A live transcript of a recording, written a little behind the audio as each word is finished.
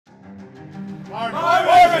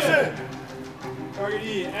Fire mission! Target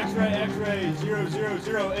E, X-ray, X-ray,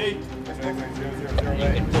 0008. X-ray,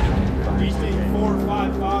 0008. Easting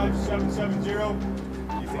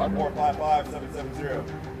 455770. Easting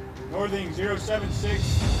 455770. Northing 076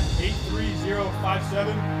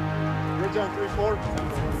 83057. Ridge on 34.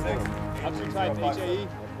 776. Altitude type HAE.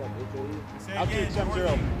 Say Altitude again, 70.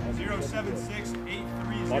 Northing 076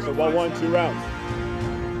 83057. Also 1-1, 2 rounds.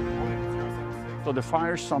 So the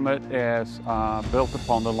Fire Summit is built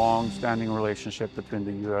upon the long-standing relationship between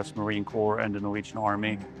the U.S. Marine Corps and the Norwegian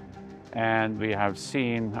Army. And we have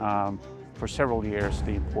seen for several years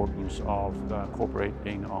the importance of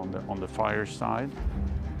cooperating on the fire side.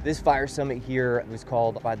 This Fire Summit here was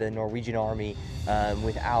called by the Norwegian Army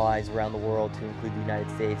with allies around the world, to include the United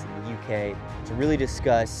States and the UK, to really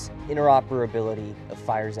discuss interoperability of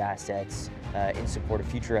fire's assets in support of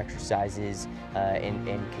future exercises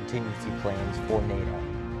and contingency plans for NATO.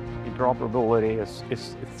 Interoperability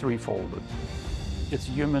is threefold. It's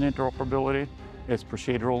human interoperability, it's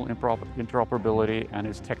procedural interoperability, and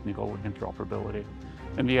it's technical interoperability.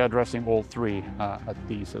 And we are addressing all three at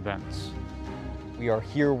these events. We are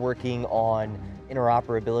here working on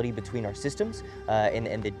interoperability between our systems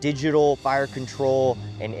and the digital fire control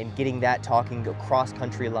and getting that talking across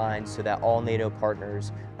country lines so that all NATO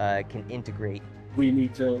partners can integrate. We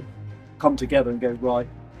need to come together and go, right,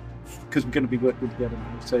 because we're going to be working together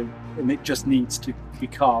now. So, and it just needs to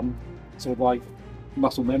become sort of like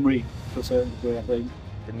muscle memory to a certain degree, I think.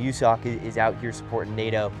 The MUSOC is out here supporting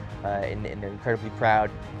NATO and they're incredibly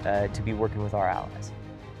proud to be working with our allies.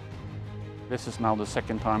 This is now the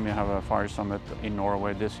second time we have a Fire Summit in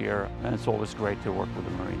Norway this year, and it's always great to work with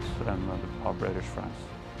the Marines and our British friends.